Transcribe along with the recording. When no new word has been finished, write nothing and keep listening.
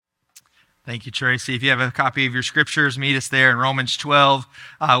Thank you, Tracy. If you have a copy of your scriptures, meet us there in Romans 12.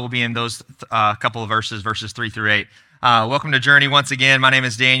 We'll be in those couple of verses 3 through 8. Welcome to Journey once again. My name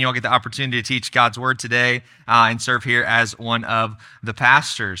is Daniel. I get the opportunity to teach God's Word today and serve here as one of the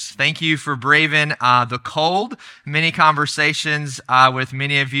pastors. Thank you for braving the cold. Many conversations with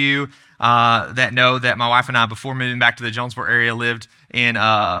many of you that know that my wife and I, before moving back to the Jonesboro area, lived in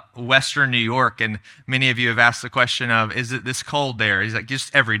Western New York. And many of you have asked the question of, is it this cold there? He's like,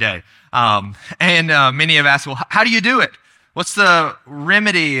 just every day. Many have asked, well, how do you do it? What's the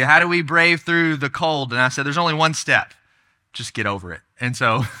remedy? How do we brave through the cold? And I said, there's only one step. Just get over it. And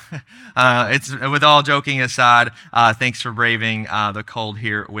so it's, with all joking aside, thanks for braving the cold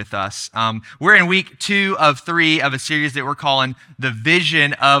here with us. We're in week 2 of 3 of a series that we're calling The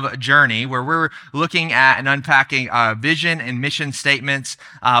Vision of Journey, where we're looking at and unpacking vision and mission statements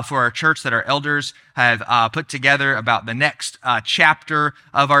for our church that our elders have put together about the next chapter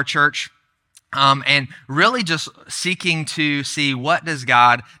of our church. And really just seeking to see what does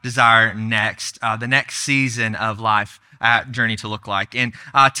God desire next, the next season of life at Journey to look like. And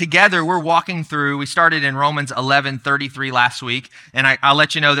together we're walking through, we started in Romans 11:33 last week, and I'll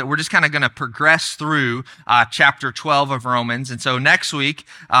let you know that we're just kind of going to progress through chapter 12 of Romans. And so next week,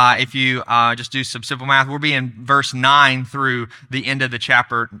 if you just do some simple math, we'll be in verse 9 through the end of the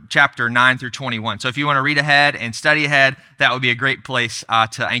chapter 9 through 21. So if you want to read ahead and study ahead, that would be a great place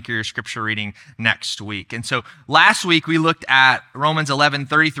to anchor your scripture reading next week. And so last week we looked at Romans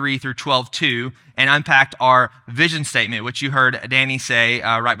 11:33 through 12:2 and unpacked our vision statement, which you heard Danny say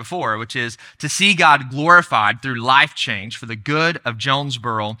right before, which is to see God glorified through life change for the good of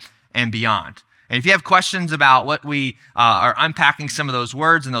Jonesboro and beyond. And if you have questions about what we are unpacking some of those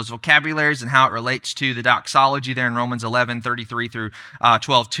words and those vocabularies and how it relates to the doxology there in Romans 11:33 through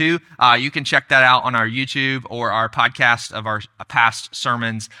 12:2, you can check that out on our YouTube or our podcast of our past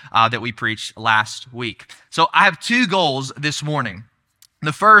sermons that we preached last week. So I have 2 goals this morning.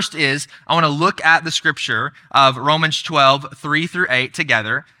 The first is I want to look at the scripture of Romans 12:3 through 8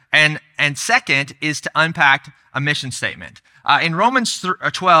 together. And second is to unpack a mission statement. In Romans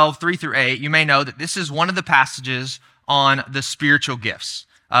 12:3 through 8, you may know that this is one of the passages on the spiritual gifts,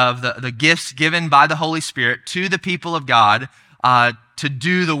 of the gifts given by the Holy Spirit to the people of God to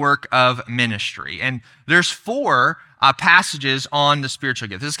do the work of ministry. And there's 4 passages on the spiritual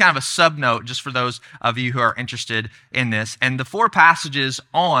gifts. This is kind of a sub-note just for those of you who are interested in this. And the 4 passages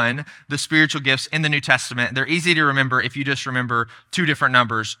on the spiritual gifts in the New Testament, they're easy to remember if you just remember 2 different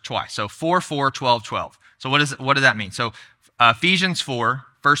numbers twice. So 4, 4, 12, 12. So what does that mean? So Ephesians 4,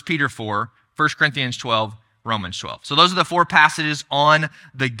 1 Peter 4, 1 Corinthians 12, Romans 12. So those are the 4 passages on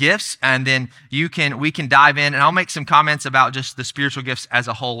the gifts, and then we can dive in, and I'll make some comments about just the spiritual gifts as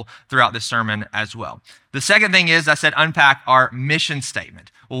a whole throughout this sermon as well. The second thing is, I said unpack our mission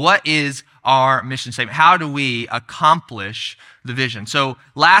statement. Well, what is our mission statement? How do we accomplish the vision? So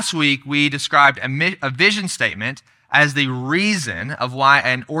last week we described a vision statement as the reason of why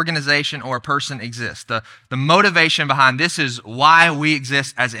an organization or a person exists. The motivation behind this is why we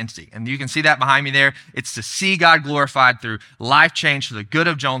exist as an entity. And you can see that behind me there. It's to see God glorified through life change for the good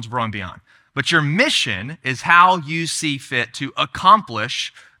of Jonesboro and beyond. But your mission is how you see fit to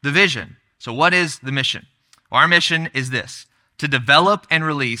accomplish the vision. So what is the mission? Well, our mission is this: to develop and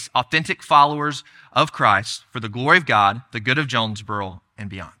release authentic followers of Christ for the glory of God, the good of Jonesboro and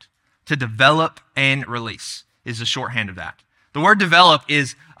beyond. To develop and release is the shorthand of that. The word develop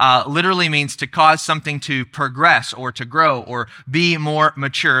is literally means to cause something to progress or to grow or be more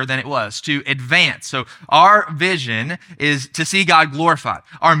mature than it was, to advance. So our vision is to see God glorified.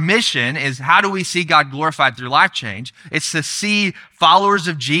 Our mission is, how do we see God glorified through life change? It's to see followers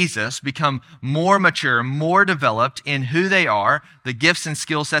of Jesus become more mature, more developed in who they are, the gifts and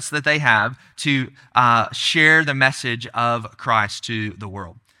skill sets that they have to share the message of Christ to the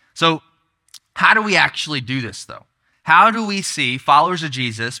world. So how do we actually do this, though? How do we see followers of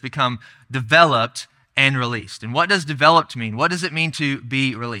Jesus become developed and released? And what does developed mean? What does it mean to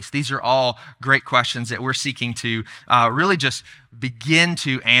be released? These are all great questions that we're seeking to really just begin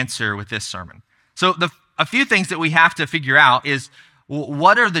to answer with this sermon. So a few things that we have to figure out is,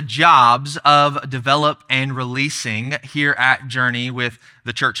 what are the jobs of develop and releasing here at Journey with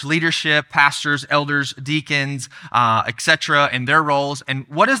the church leadership, pastors, elders, deacons, etc., and their roles? And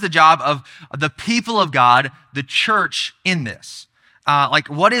what is the job of the people of God, the church, in this?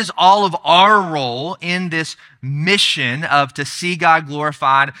 What is all of our role in this mission of to see God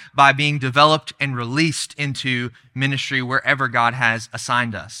glorified by being developed and released into ministry wherever God has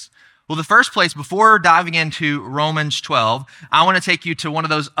assigned us? Well, the first place, before diving into Romans 12, I want to take you to one of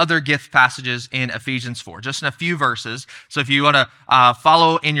those other gift passages in Ephesians 4, just in a few verses. So if you want to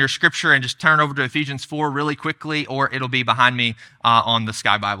follow in your scripture and just turn over to Ephesians 4 really quickly, or it'll be behind me on the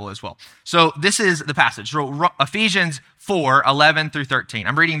Sky Bible as well. So this is the passage, Ephesians 4, 11 through 13.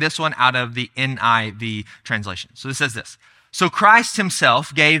 I'm reading this one out of the NIV translation. So this says this. So Christ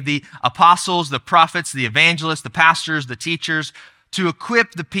himself gave the apostles, the prophets, the evangelists, the pastors, the teachers, to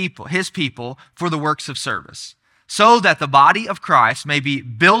equip the people, his people, for the works of service, so that the body of Christ may be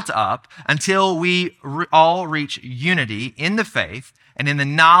built up until we all reach unity in the faith and in the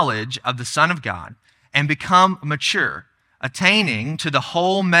knowledge of the Son of God, and become mature, attaining to the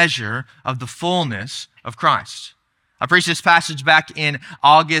whole measure of the fullness of Christ. I preached this passage back in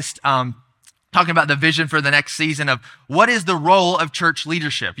August, talking about the vision for the next season of what is the role of church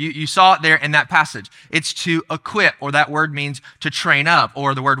leadership. You saw it there in that passage. It's to equip, or that word means to train up,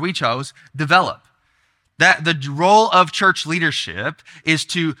 or the word we chose, develop. That the role of church leadership is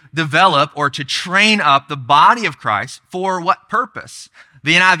to develop or to train up the body of Christ for what purpose?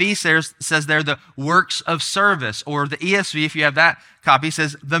 The NIV says there the works of service, or the ESV, if you have that copy,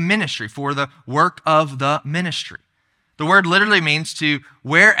 says the ministry, for the work of the ministry. The word literally means to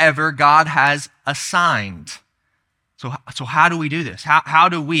wherever God has assigned. So how do we do this? How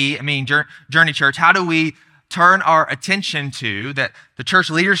do we, Journey Church, how do we turn our attention to that the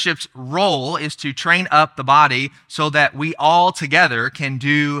church leadership's role is to train up the body so that we all together can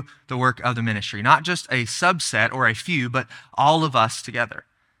do the work of the ministry? Not just a subset or a few, but all of us together.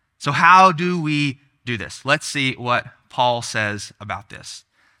 So how do we do this? Let's see what Paul says about this.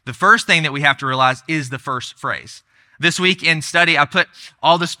 The first thing that we have to realize is the first phrase. This week in study, I put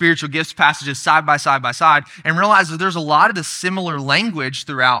all the spiritual gifts passages side by side and realized that there's a lot of the similar language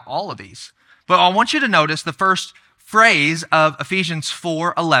throughout all of these. But I want you to notice the first phrase of Ephesians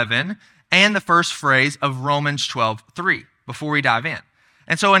 4:11 and the first phrase of Romans 12:3 before we dive in.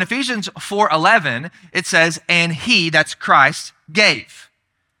 And so in Ephesians 4:11, it says, and he, that's Christ, gave.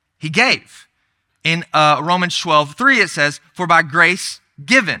 He gave. In Romans 12:3, it says, for by grace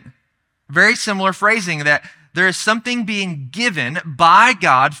given. Very similar phrasing, that there is something being given by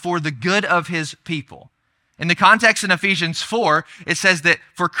God for the good of his people. In the context in Ephesians 4, it says that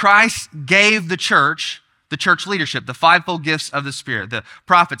for Christ gave the church leadership, the fivefold gifts of the Spirit, the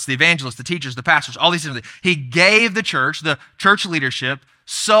prophets, the evangelists, the teachers, the pastors, all these things. He gave the church leadership,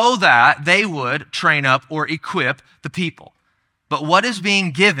 so that they would train up or equip the people. But what is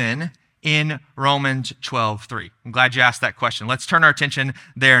being given in Romans 12:3? I'm glad you asked that question. Let's turn our attention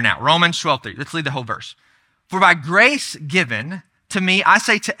there now. Romans 12:3. Let's read the whole verse. For by grace given to me, I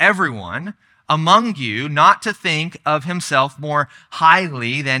say to everyone among you not to think of himself more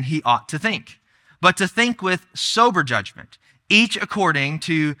highly than he ought to think, but to think with sober judgment, each according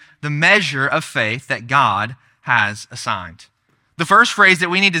to the measure of faith that God has assigned. The first phrase that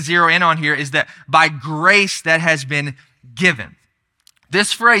we need to zero in on here is that by grace that has been given.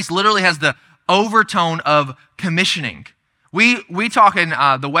 This phrase literally has the overtone of commissioning. We talk in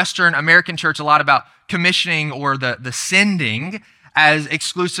the Western American church a lot about commissioning, or the sending, as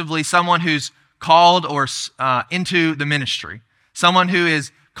exclusively someone who's called or into the ministry, someone who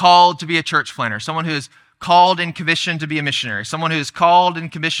is called to be a church planner, someone who is called and commissioned to be a missionary, someone who is called and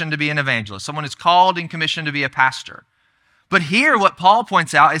commissioned to be an evangelist, someone who's called and commissioned to be a pastor. But here, what Paul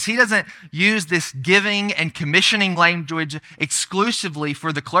points out is he doesn't use this giving and commissioning language exclusively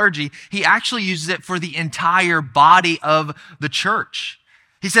for the clergy. He actually uses it for the entire body of the church.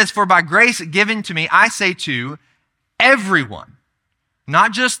 He says, for by grace given to me, I say to everyone,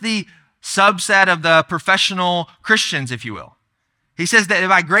 not just the subset of the professional Christians, if you will. He says that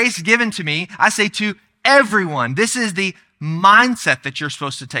by grace given to me, I say to everyone. This is the mindset that you're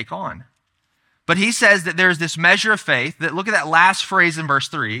supposed to take on. But he says that there's this measure of faith, that look at that last phrase in verse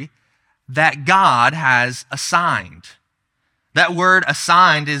 3, that God has assigned. That word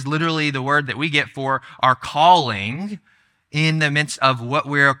assigned is literally the word that we get for our calling in the midst of what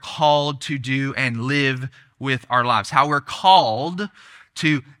we're called to do and live with our lives. How we're called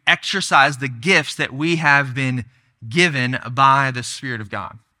to exercise the gifts that we have been given by the Spirit of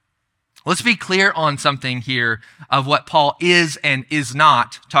God. Let's be clear on something here of what Paul is and is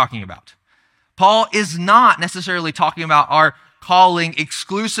not talking about. Paul is not necessarily talking about our calling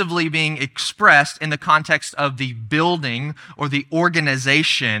exclusively being expressed in the context of the building or the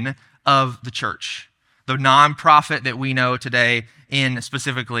organization of the church, the nonprofit that we know today in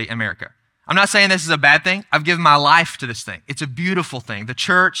specifically America. I'm not saying this is a bad thing. I've given my life to this thing. It's a beautiful thing. The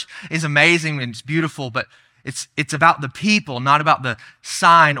church is amazing and it's beautiful, but it's about the people, not about the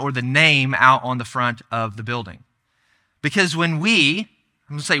sign or the name out on the front of the building. Because when we,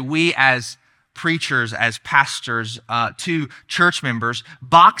 I'm going to say we as preachers, as pastors, to church members,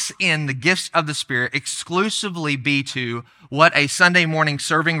 box in the gifts of the Spirit exclusively be to what a Sunday morning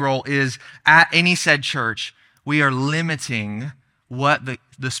serving role is at any said church, we are limiting what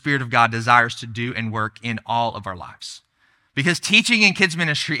the Spirit of God desires to do and work in all of our lives. Because teaching in kids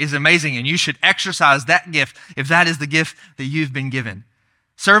ministry is amazing, and you should exercise that gift if that is the gift that you've been given.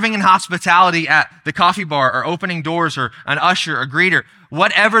 Serving in hospitality at the coffee bar or opening doors or an usher or greeter,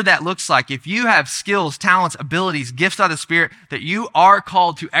 whatever that looks like, if you have skills, talents, abilities, gifts of the Spirit, that you are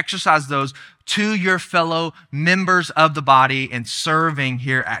called to exercise those to your fellow members of the body and serving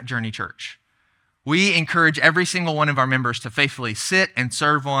here at Journey Church. We encourage every single one of our members to faithfully sit and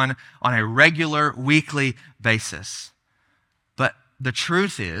serve on a regular, weekly basis. But the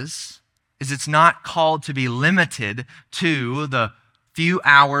truth is it's not called to be limited to the few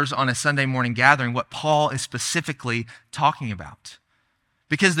hours on a Sunday morning gathering, what Paul is specifically talking about.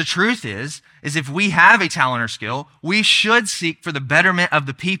 Because the truth is if we have a talent or skill, we should seek for the betterment of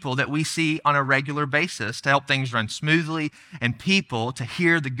the people that we see on a regular basis to help things run smoothly and people to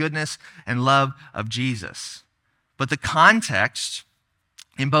hear the goodness and love of Jesus. But the context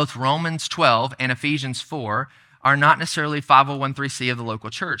in both Romans 12 and Ephesians 4 are not necessarily 501(c) of the local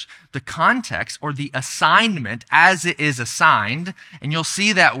church. The context or the assignment as it is assigned, and you'll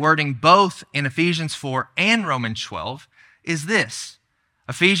see that wording both in Ephesians 4 and Romans 12, is this.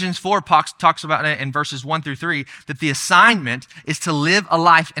 Ephesians 4 talks about it in verses 1 through 3, that the assignment is to live a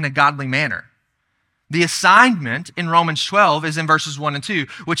life in a godly manner. The assignment in Romans 12 is in verses 1 and 2,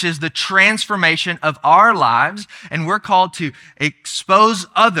 which is the transformation of our lives, and we're called to expose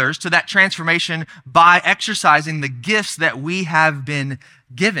others to that transformation by exercising the gifts that we have been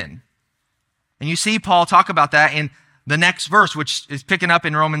given. And you see Paul talk about that in the next verse, which is picking up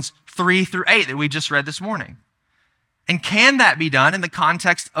in Romans 3 through 8 that we just read this morning. And can that be done in the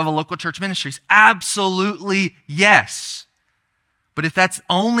context of a local church ministries? Absolutely yes. But if that's the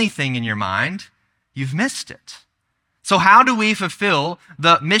only thing in your mind, you've missed it. So how do we fulfill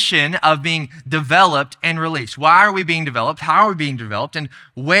the mission of being developed and released? Why are we being developed? How are we being developed? And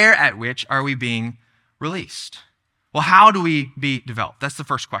where at which are we being released? Well, how do we be developed? That's the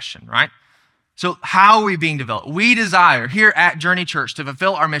first question, right? So how are we being developed? We desire here at Journey Church to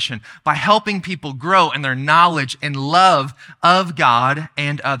fulfill our mission by helping people grow in their knowledge and love of God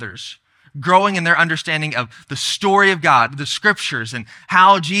and others. Growing in their understanding of the story of God, the scriptures, and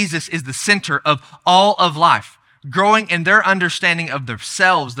how Jesus is the center of all of life. Growing in their understanding of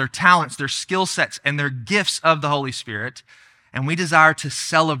themselves, their talents, their skill sets, and their gifts of the Holy Spirit. And we desire to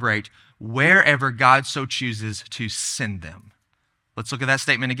celebrate wherever God so chooses to send them. Let's look at that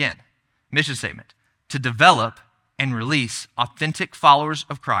statement again. Mission statement: to develop and release authentic followers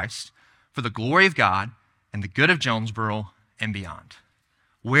of Christ for the glory of God and the good of Jonesboro and beyond.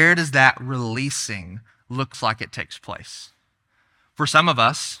 Where does that releasing look like it takes place? For some of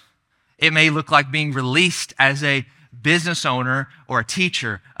us, it may look like being released as a business owner or a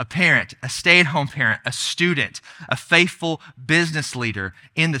teacher, a parent, a stay-at-home parent, a student, a faithful business leader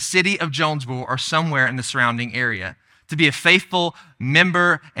in the city of Jonesboro or somewhere in the surrounding area. To be a faithful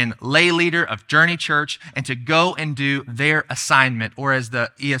member and lay leader of Journey Church and to go and do their assignment, or as the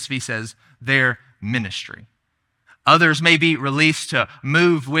ESV says, their ministry. Others may be released to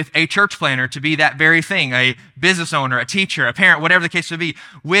move with a church planner to be that very thing, a business owner, a teacher, a parent, whatever the case may be,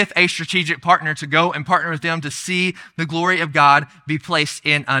 with a strategic partner to go and partner with them to see the glory of God be placed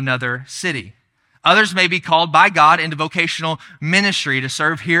in another city. Others may be called by God into vocational ministry to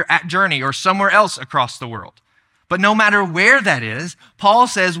serve here at Journey or somewhere else across the world. But no matter where that is, Paul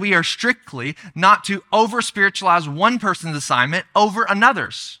says we are strictly not to over-spiritualize one person's assignment over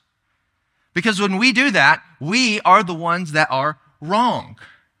another's. Because when we do that, we are the ones that are wrong.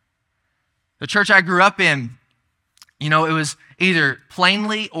 The church I grew up in, it was either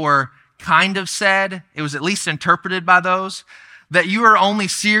plainly or kind of said, it was at least interpreted by those, that you are only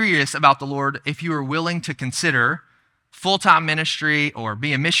serious about the Lord if you are willing to consider full-time ministry or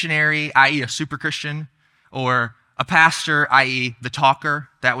be a missionary, i.e. a super Christian, or a pastor, i.e. the talker.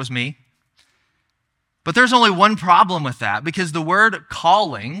 That was me. But there's only one problem with that, because the word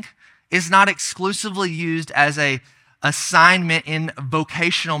calling is not exclusively used as a assignment in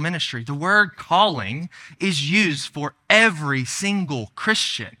vocational ministry. The word calling is used for every single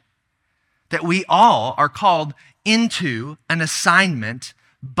Christian, that we all are called into an assignment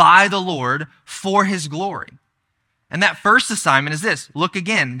by the Lord for his glory. And that first assignment is this. Look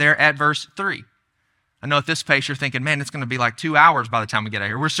again there at verse 3. I know at this pace you're thinking, man, it's going to be like 2 hours by the time we get out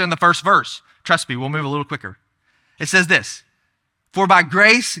here. We're still in the first verse. Trust me, we'll move a little quicker. It says this: for by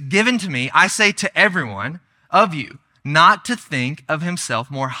grace given to me, I say to everyone of you, not to think of himself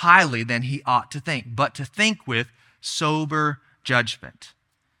more highly than he ought to think, but to think with sober judgment.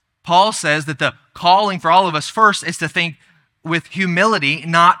 Paul says that the calling for all of us first is to think with humility,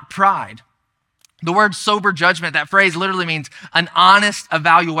 not pride. The word sober judgment, that phrase literally means an honest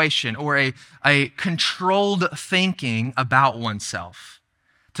evaluation or a controlled thinking about oneself.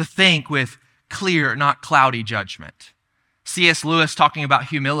 To think with clear, not cloudy judgment. C.S. Lewis, talking about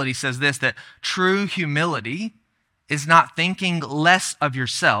humility, says this, that true humility is not thinking less of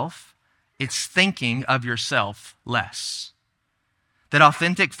yourself, it's thinking of yourself less. That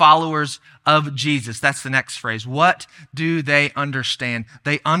authentic followers of Jesus, that's the next phrase, what do they understand?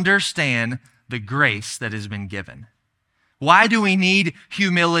 They understand the grace that has been given. Why do we need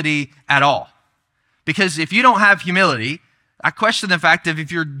humility at all? Because if you don't have humility, I question the fact of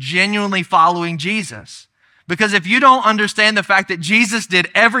if you're genuinely following Jesus. Because if you don't understand the fact that Jesus did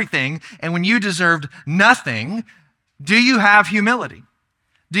everything and when you deserved nothing, do you have humility?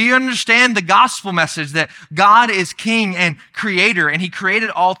 Do you understand the gospel message that God is king and creator and he created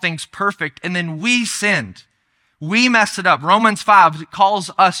all things perfect and then we sinned? We messed it up. Romans 5 calls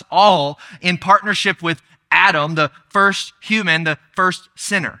us all in partnership with Adam, the first human, the first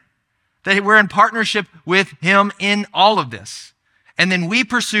sinner. That we're in partnership with him in all of this. And then we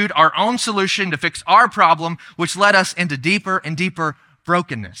pursued our own solution to fix our problem, which led us into deeper and deeper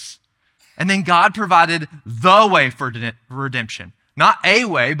brokenness. And then God provided the way for redemption. Not a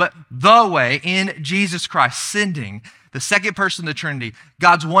way, but the way in Jesus Christ, sending the second person of the Trinity,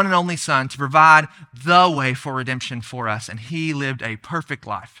 God's one and only Son, to provide the way for redemption for us. And he lived a perfect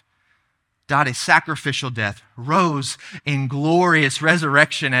life, died a sacrificial death, rose in glorious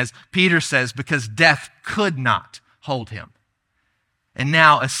resurrection, as Peter says, because death could not hold him. And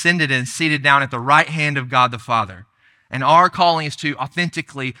now ascended and seated down at the right hand of God the Father. And our calling is to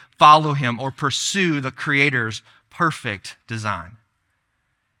authentically follow him or pursue the Creator's perfect design.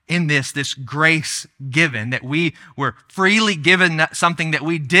 In this grace given, that we were freely given something that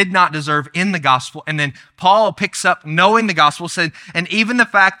we did not deserve in the gospel. And then Paul picks up knowing the gospel, said, and even the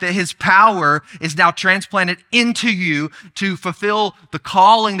fact that his power is now transplanted into you to fulfill the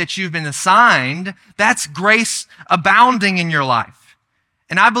calling that you've been assigned, that's grace abounding in your life.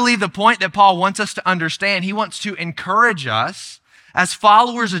 And I believe the point that Paul wants us to understand, he wants to encourage us as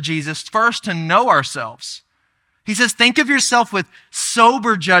followers of Jesus first to know ourselves. He says, think of yourself with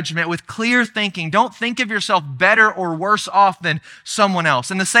sober judgment, with clear thinking. Don't think of yourself better or worse off than someone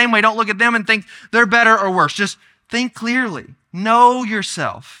else. In the same way, don't look at them and think they're better or worse. Just think clearly. Know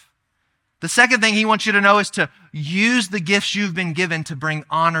yourself. The second thing he wants you to know is to use the gifts you've been given to bring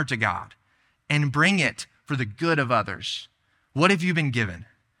honor to God and bring it for the good of others. What have you been given?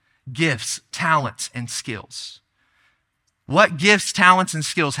 Gifts, talents, and skills. What gifts, talents, and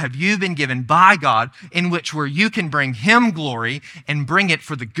skills have you been given by God in which where you can bring him glory and bring it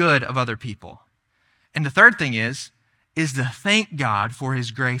for the good of other people? And the third thing is to thank God for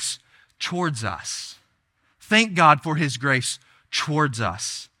his grace towards us. Thank God for his grace towards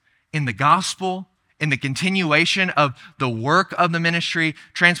us in the gospel, in the continuation of the work of the ministry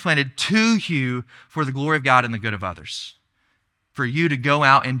transplanted to you for the glory of God and the good of others. For you to go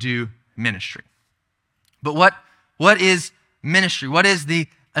out and do ministry. But what is ministry? What is the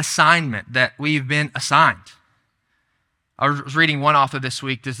assignment that we've been assigned? I was reading one author this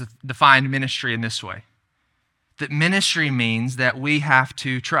week that defined ministry in this way. That ministry means that we have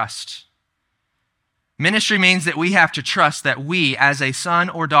to trust. Ministry means that we have to trust that we, as a son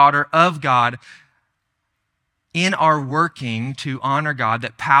or daughter of God, in our working to honor God,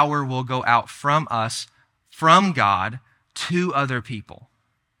 that power will go out from us, from God, to other people.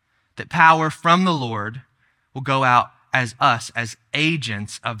 That power from the Lord will go out as us, as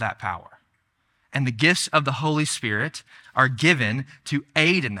agents of that power. And the gifts of the Holy Spirit are given to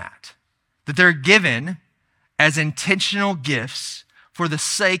aid in that. That they're given as intentional gifts for the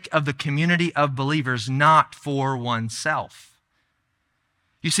sake of the community of believers, not for oneself.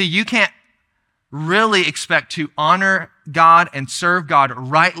 You see, you can't really expect to honor God and serve God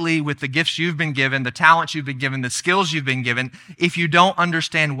rightly with the gifts you've been given, the talents you've been given, the skills you've been given, if you don't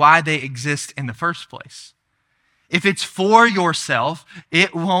understand why they exist in the first place. If it's for yourself,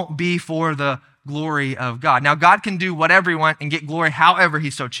 it won't be for the glory of God. Now, God can do whatever he wants and get glory however he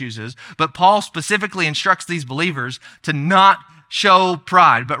so chooses, but Paul specifically instructs these believers to not show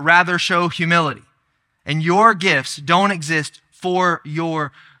pride, but rather show humility. And your gifts don't exist for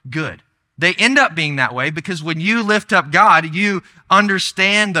your good. They end up being that way because when you lift up God, you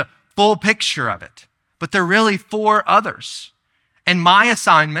understand the full picture of it. But they're really for others. And my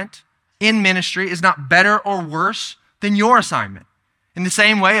assignment in ministry is not better or worse than your assignment. In the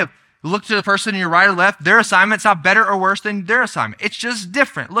same way, Look to the person on your right or left. Their assignment's not better or worse than their assignment. It's just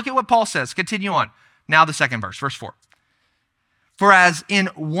different. Look at what Paul says. Continue on. Now the second verse, verse 4. For as in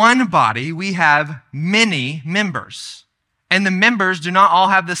one body we have many members, and the members do not all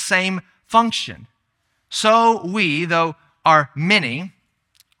have the same function. So we, though are many,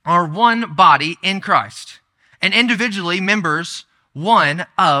 are one body in Christ, and individually members one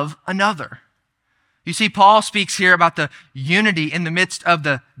of another. You see, Paul speaks here about the unity in the midst of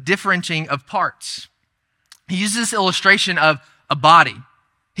the differencing of parts. He uses this illustration of a body.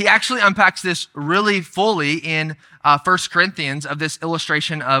 He actually unpacks this really fully in 1 Corinthians of this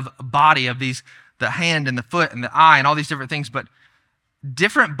illustration of body, of these, the hand and the foot and the eye and all these different things. But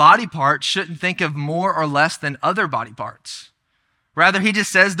different body parts shouldn't think of more or less than other body parts. Rather, he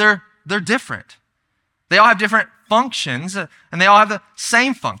just says they're different. They all have different functions, and they all have the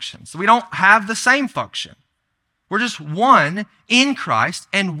same functions. We don't have the same function. We're just one in Christ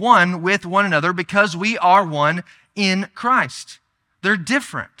and one with one another because we are one in Christ. They're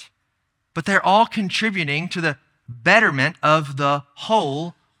different, but they're all contributing to the betterment of the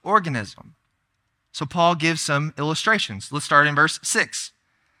whole organism. So Paul gives some illustrations. Let's start in verse 6.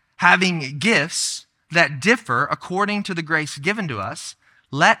 Having gifts that differ according to the grace given to us,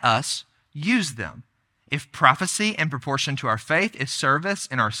 let us use them. If prophecy in proportion to our faith, if service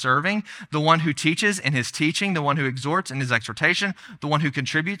in our serving, the one who teaches in his teaching, the one who exhorts in his exhortation, the one who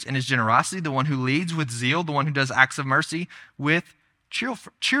contributes in his generosity, the one who leads with zeal, the one who does acts of mercy with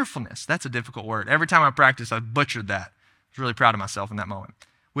cheerfulness. That's a difficult word. Every time I practice, I butchered that. I was really proud of myself in that moment.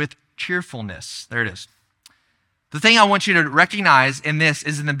 With cheerfulness. There it is. The thing I want you to recognize in this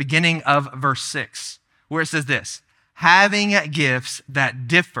is in the beginning of verse 6, where it says this, having gifts that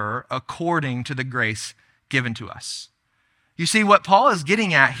differ according to the grace given to us. You see, what Paul is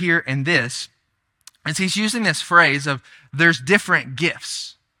getting at here in this is he's using this phrase of there's different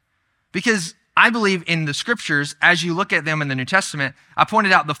gifts. Because I believe in the scriptures, as you look at them in the New Testament, I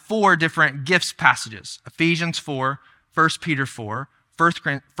pointed out the 4 different gifts passages. Ephesians 4, 1 Peter 4, 1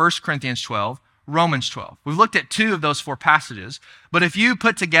 Corinthians 12, Romans 12. We've looked at 2 of those 4 passages, but if you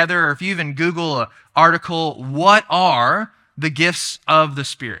put together, or if you even Google an article, what are the gifts of the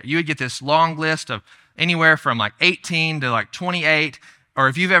Spirit? You would get this long list of anywhere from like 18 to like 28, or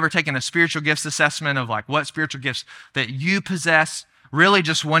if you've ever taken a spiritual gifts assessment of like what spiritual gifts that you possess, really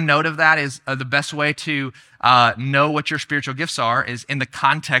just one note of that is the best way to know what your spiritual gifts are is in the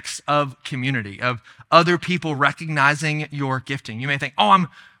context of community, of other people recognizing your gifting. You may think, oh, I'm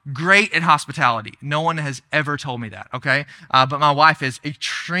great at hospitality. No one has ever told me that, okay? But my wife is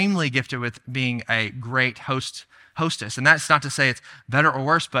extremely gifted with being a great hostess. And that's not to say it's better or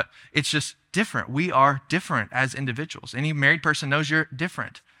worse, but it's just different. We are different as individuals. Any married person knows you're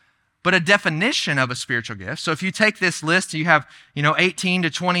different. But a definition of a spiritual gift, so if you take this list, you have 18 to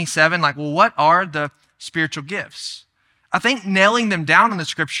 27, like, well, what are the spiritual gifts? I think nailing them down in the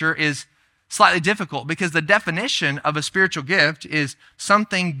scripture is slightly difficult because the definition of a spiritual gift is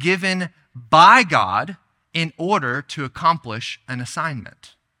something given by God in order to accomplish an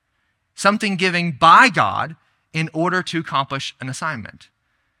assignment. Something given by God in order to accomplish an assignment.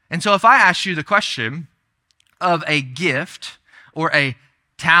 And so if I ask you the question of a gift or a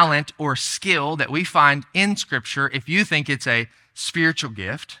talent or skill that we find in Scripture, if you think it's a spiritual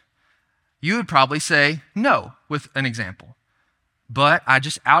gift, you would probably say no with an example. But I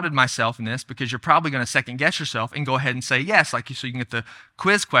just outed myself in this because you're probably going to second guess yourself and go ahead and say yes, so you can get the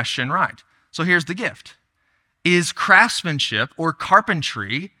quiz question right. So here's the gift. Is craftsmanship or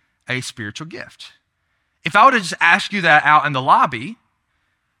carpentry a spiritual gift? If I would have just asked you that out in the lobby,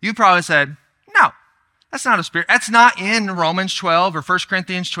 you probably said, no, that's not a spirit. That's not in Romans 12 or 1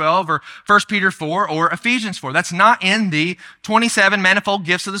 Corinthians 12 or 1 Peter 4 or Ephesians 4. That's not in the 27 manifold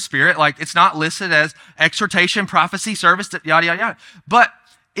gifts of the Spirit. Like it's not listed as exhortation, prophecy, service, yada, yada, yada. But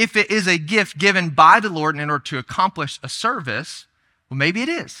if it is a gift given by the Lord in order to accomplish a service, well, maybe it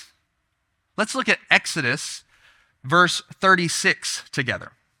is. Let's look at Exodus verse 36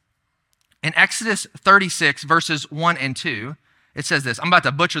 together. In Exodus 36, verses 1 and 2, it says this. I'm about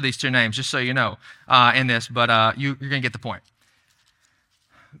to butcher these 2 names, just so you know, in this, but you're going to get the point.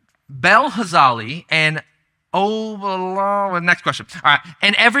 Bel-Hazali and next question. All right.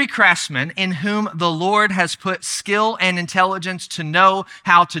 And every craftsman in whom the Lord has put skill and intelligence to know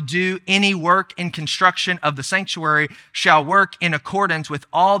how to do any work in construction of the sanctuary shall work in accordance with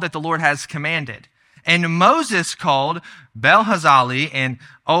all that the Lord has commanded. And Moses called Bel-Hazali and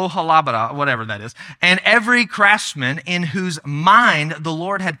Oholabara, whatever that is, and every craftsman in whose mind the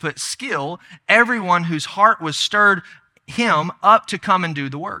Lord had put skill, everyone whose heart was stirred him up to come and do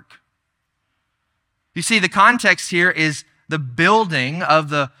the work. You see, the context here is the building of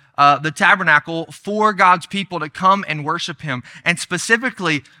the the tabernacle for God's people to come and worship him. And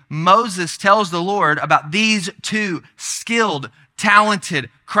specifically, Moses tells the Lord about these two skilled, talented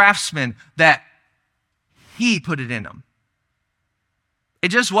craftsmen that he put it in them. It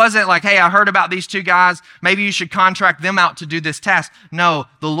just wasn't like, hey, I heard about these two guys. Maybe you should contract them out to do this task. No,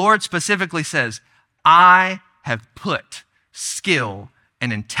 the Lord specifically says, I have put skill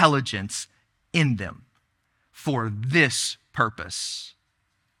and intelligence in them for this purpose.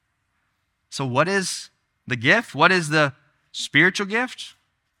 So what is the gift? What is the spiritual gift?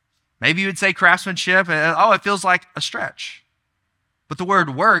 Maybe you would say craftsmanship. Oh, it feels like a stretch. But the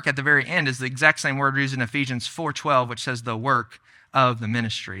word work at the very end is the exact same word used in Ephesians 4:12, which says the work of the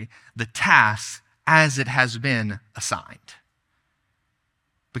ministry, the task as it has been assigned.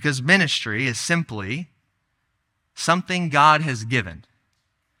 Because ministry is simply something God has given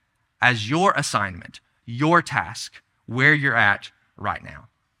as your assignment, your task, where you're at right now.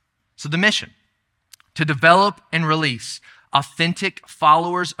 So the mission, to develop and release authentic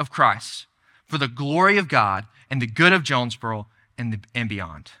followers of Christ for the glory of God and the good of Jonesboro and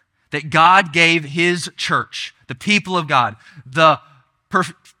beyond. That God gave his church, the people of God, the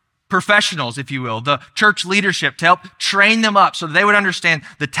professionals, if you will, the church leadership to help train them up so that they would understand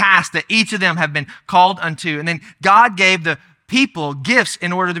the task that each of them have been called unto. And then God gave the people gifts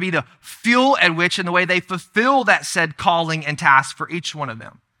in order to be the fuel at which and the way they fulfill that said calling and task for each one of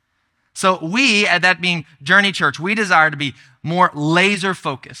them. So we, at that being Journey Church, we desire to be more laser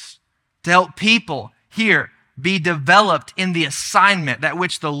focused, to help people here be developed in the assignment that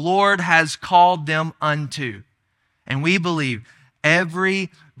which the Lord has called them unto. And we believe every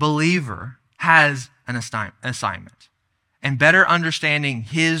believer has an assignment. And better understanding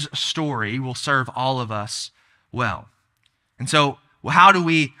his story will serve all of us well. And so, how do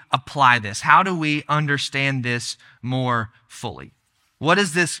we apply this? How do we understand this more fully? What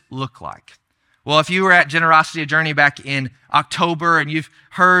does this look like? Well, if you were at Generosity Journey back in October and you've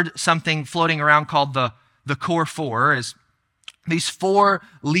heard something floating around called the Core Four, is these 4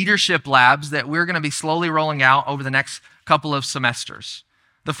 leadership labs that we're going to be slowly rolling out over the next couple of semesters.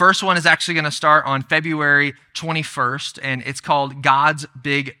 The first one is actually going to start on February 21st, and it's called God's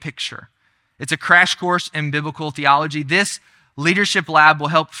Big Picture. It's a crash course in biblical theology. This leadership lab will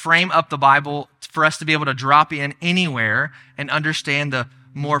help frame up the Bible for us to be able to drop in anywhere and understand the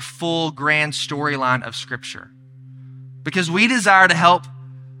more full, grand storyline of Scripture. Because we desire to help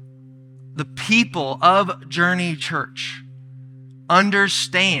the people of Journey Church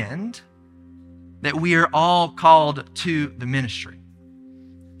understand that we are all called to the ministry.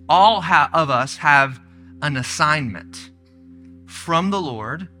 All of us have an assignment from the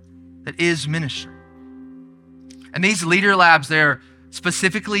Lord that is ministry. And these leader labs, they're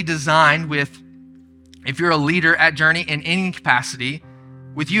specifically designed with, if you're a leader at Journey in any capacity,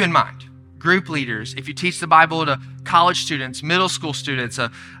 with you in mind. Group leaders, if you teach the Bible to college students, middle school students,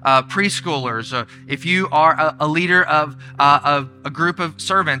 preschoolers, if you are a leader of a group of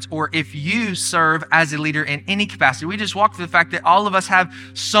servants, or if you serve as a leader in any capacity. We just walk through the fact that all of us have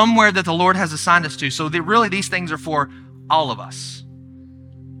somewhere that the Lord has assigned us to. So really these things are for all of us.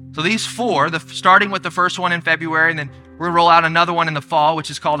 So these 4, starting with the first one in February, and then we'll roll out another one in the fall, which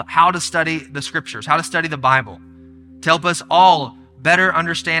is called How to Study the Scriptures, How to Study the Bible, to help us all better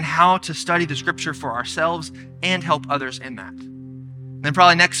understand how to study the Scripture for ourselves and help others in that. Then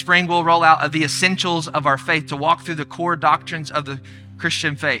probably next spring, we'll roll out the essentials of our faith to walk through the core doctrines of the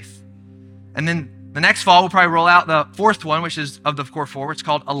Christian faith. And then the next fall, we'll probably roll out the 4th one, which is of the Core 4, it's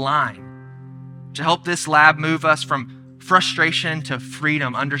called Align, to help this lab move us from frustration to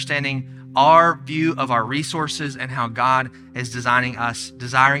freedom, understanding our view of our resources and how God is desiring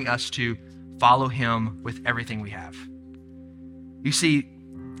us to follow him with everything we have. You see,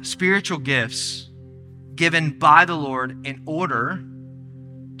 spiritual gifts given by the Lord in order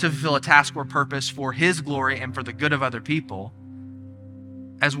to fulfill a task or purpose for his glory and for the good of other people,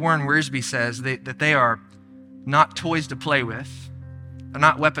 as Warren Wiersbe says, that they are not toys to play with, they're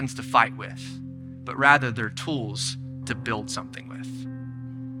not weapons to fight with, but rather they're tools to build something with.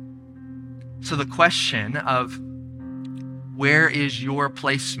 So the question of where is your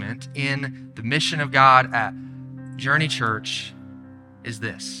placement in the mission of God at Journey Church is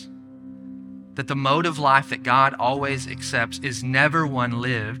this: that the mode of life that God always accepts is never one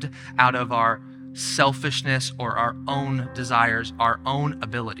lived out of our selfishness or our own desires, our own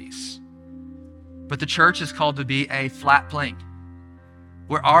abilities. But the church is called to be a flat plane,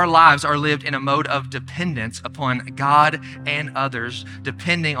 where our lives are lived in a mode of dependence upon God and others,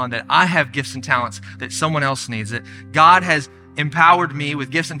 depending on that I have gifts and talents that someone else needs. That God has empowered me with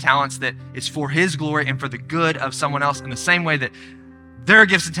gifts and talents that is for his glory and for the good of someone else, in the same way that Their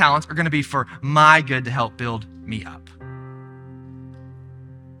gifts and talents are going to be for my good to help build me up.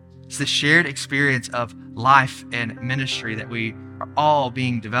 It's the shared experience of life and ministry that we are all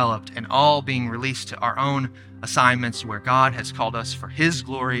being developed and all being released to our own assignments where God has called us for His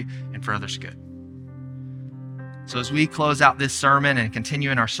glory and for others' good. So as we close out this sermon and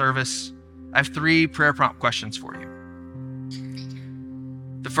continue in our service, I have 3 prayer prompt questions for you.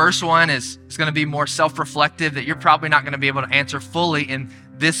 The first one is going to be more self-reflective that you're probably not going to be able to answer fully in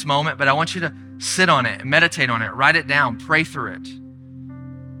this moment, but I want you to sit on it, meditate on it, write it down, pray through it.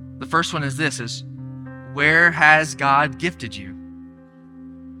 The first one is this, where has God gifted you?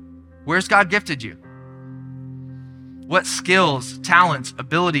 Where's God gifted you? What skills, talents,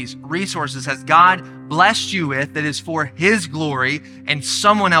 abilities, resources has God blessed you with that is for His glory and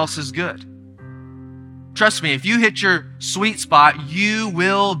someone else's good? Trust me, if you hit your sweet spot, you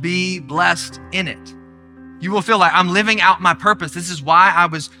will be blessed in it. You will feel like I'm living out my purpose. This is why I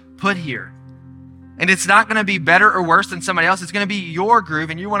was put here. And it's not going to be better or worse than somebody else. It's going to be your groove,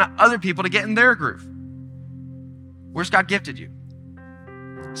 and you want other people to get in their groove. Where's God gifted you?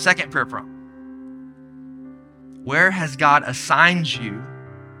 Second prayer prompt. Where has God assigned you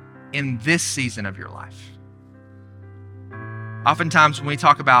in this season of your life? Oftentimes when we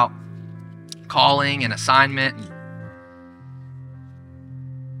talk about calling and assignment, and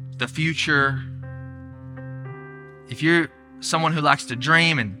the future, if you're someone who likes to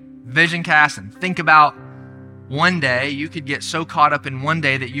dream and vision cast and think about one day, you could get so caught up in one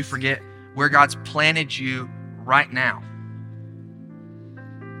day that you forget where God's planted you right now.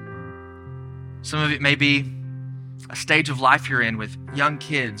 Some of it may be a stage of life you're in with young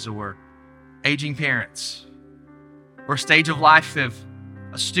kids or aging parents, or a stage of life of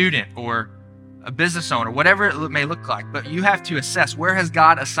a student or a business owner, whatever it may look like. But you have to assess, where has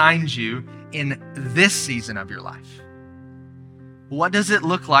God assigned you in this season of your life? What does it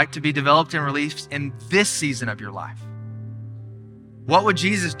look like to be developed and released in this season of your life? What would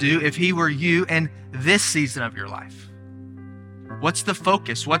Jesus do if He were you in this season of your life? What's the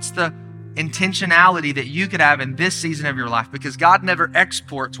focus? What's the intentionality that you could have in this season of your life? Because God never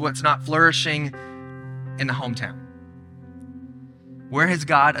exports what's not flourishing in the hometown. Where has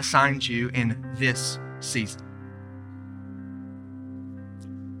God assigned you in this season?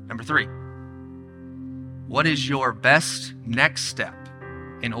 Number 3, what is your best next step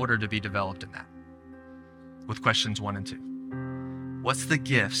in order to be developed in that? With questions 1 and 2. What's the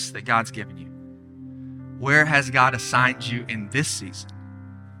gifts that God's given you? Where has God assigned you in this season?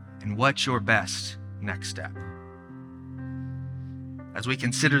 And what's your best next step? As we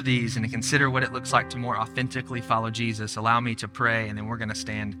consider these and consider what it looks like to more authentically follow Jesus, allow me to pray, and then we're going to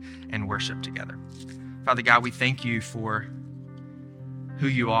stand and worship together. Father God, we thank you for who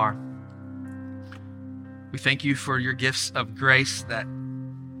you are. We thank you for your gifts of grace that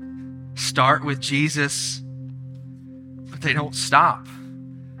start with Jesus, but they don't stop.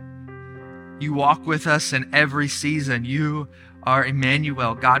 You walk with us in every season. You are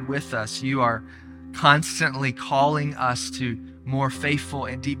Emmanuel, God with us. You are constantly calling us to more faithful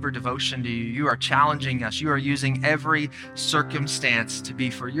and deeper devotion to you. You are challenging us. You are using every circumstance to be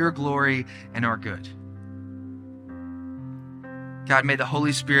for your glory and our good. God, may the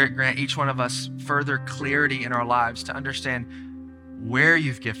Holy Spirit grant each one of us further clarity in our lives to understand where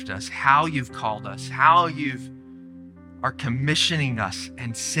you've gifted us, how you've called us, how you are commissioning us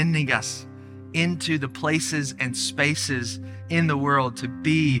and sending us into the places and spaces in the world to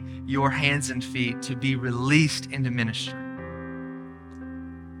be your hands and feet, to be released into ministry,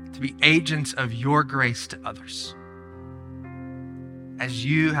 to be agents of your grace to others. As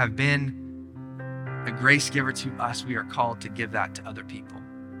you have been a grace giver to us, we are called to give that to other people.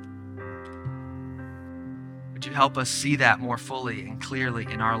 Would you help us see that more fully and clearly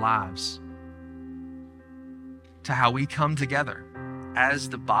in our lives, to how we come together as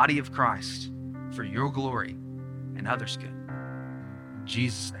the body of Christ for your glory and others' good. In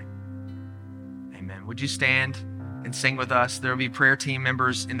Jesus' name, amen. Would you stand and sing with us? There will be prayer team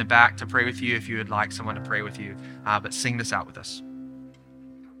members in the back to pray with you if you would like someone to pray with you, but sing this out with us.